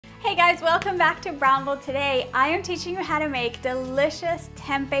Hey guys, welcome back to Brownble. Today I am teaching you how to make delicious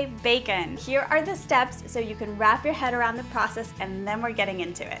tempeh bacon. Here are the steps so you can wrap your head around the process, and then we're getting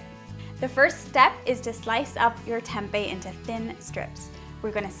into it. The first step is to slice up your tempeh into thin strips.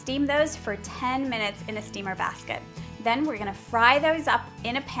 We're going to steam those for 10 minutes in a steamer basket. Then we're going to fry those up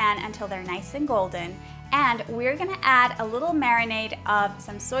in a pan until they're nice and golden. And we're going to add a little marinade of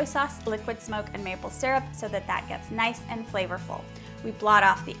some soy sauce, liquid smoke, and maple syrup so that that gets nice and flavorful. We blot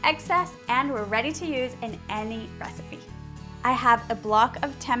off the excess and we're ready to use in any recipe. I have a block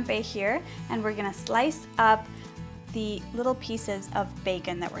of tempeh here, and we're going to slice up the little pieces of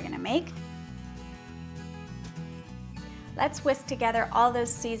bacon that we're going to make. Let's whisk together all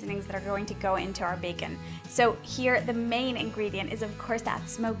those seasonings that are going to go into our bacon. So here, the main ingredient is of course that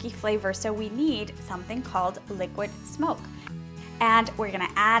smoky flavor, so we need something called liquid smoke. And we're gonna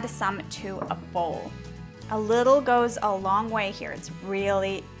add some to a bowl. A little goes a long way here, it's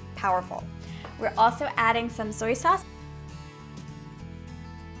really powerful. We're also adding some soy sauce.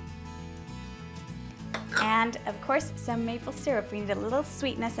 And of course, some maple syrup. We need a little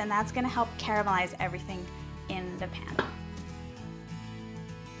sweetness, and that's gonna help caramelize everything in the pan.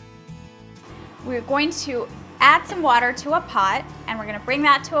 We're going to add some water to a pot, and we're going to bring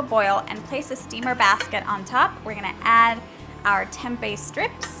that to a boil and place a steamer basket on top. We're going to add our tempeh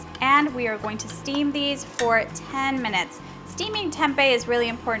strips, and we are going to steam these for 10 minutes. Steaming tempeh is really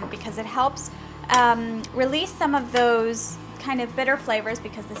important because it helps release some of those kind of bitter flavors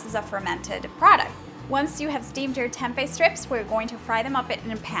because this is a fermented product. Once you have steamed your tempeh strips, we're going to fry them up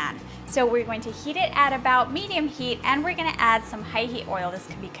in a pan. So we're going to heat it at about medium heat, and we're going to add some high heat oil. This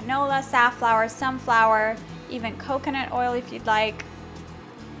could be canola, safflower, sunflower, even coconut oil if you'd like.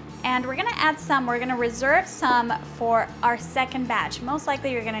 And we're going to add some, we're going to reserve some for our second batch. Most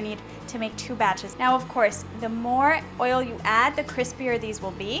likely you're going to need to make 2 batches. Now of course, the more oil you add, the crispier these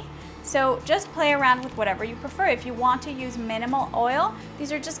will be. So just play around with whatever you prefer. If you want to use minimal oil,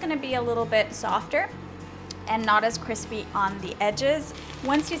 these are just going to be a little bit softer and not as crispy on the edges.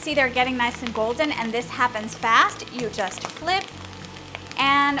 Once you see they're getting nice and golden, and this happens fast, you just flip.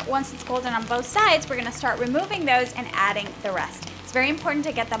 And once it's golden on both sides, we're going to start removing those and adding the rest. It's very important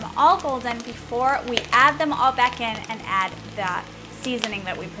to get them all golden before we add them all back in and add the seasoning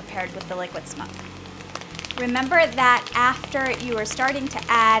that we prepared with the liquid smoke. Remember that after you are starting to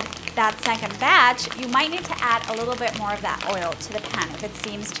add that second batch, you might need to add a little bit more of that oil to the pan if it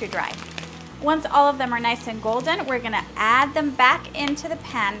seems too dry. Once all of them are nice and golden, we're gonna add them back into the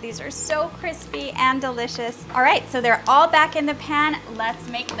pan. These are so crispy and delicious. All right, so they're all back in the pan. Let's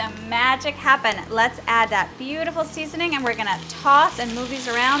make the magic happen. Let's add that beautiful seasoning, and we're gonna toss and move these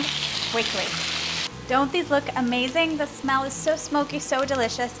around quickly. Don't these look amazing? The smell is so smoky, so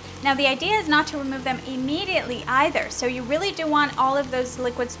delicious. Now the idea is not to remove them immediately either. So you really do want all of those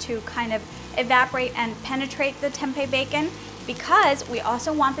liquids to kind of evaporate and penetrate the tempeh bacon, because we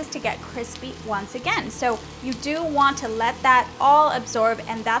also want this to get crispy once again. So you do want to let that all absorb,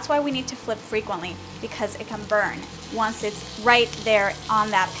 and that's why we need to flip frequently, because it can burn once it's right there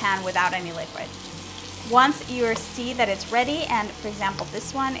on that pan without any liquid. Once you see that it's ready, and for example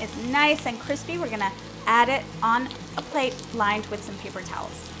this one is nice and crispy, we're gonna add it on a plate lined with some paper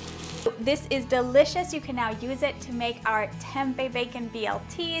towels. This is delicious. You can now use it to make our tempeh bacon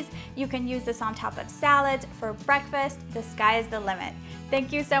BLTs. You can use this on top of salads, for breakfast. The sky is the limit.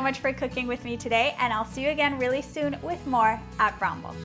 Thank you so much for cooking with me today, and I'll see you again really soon with more at Brownble.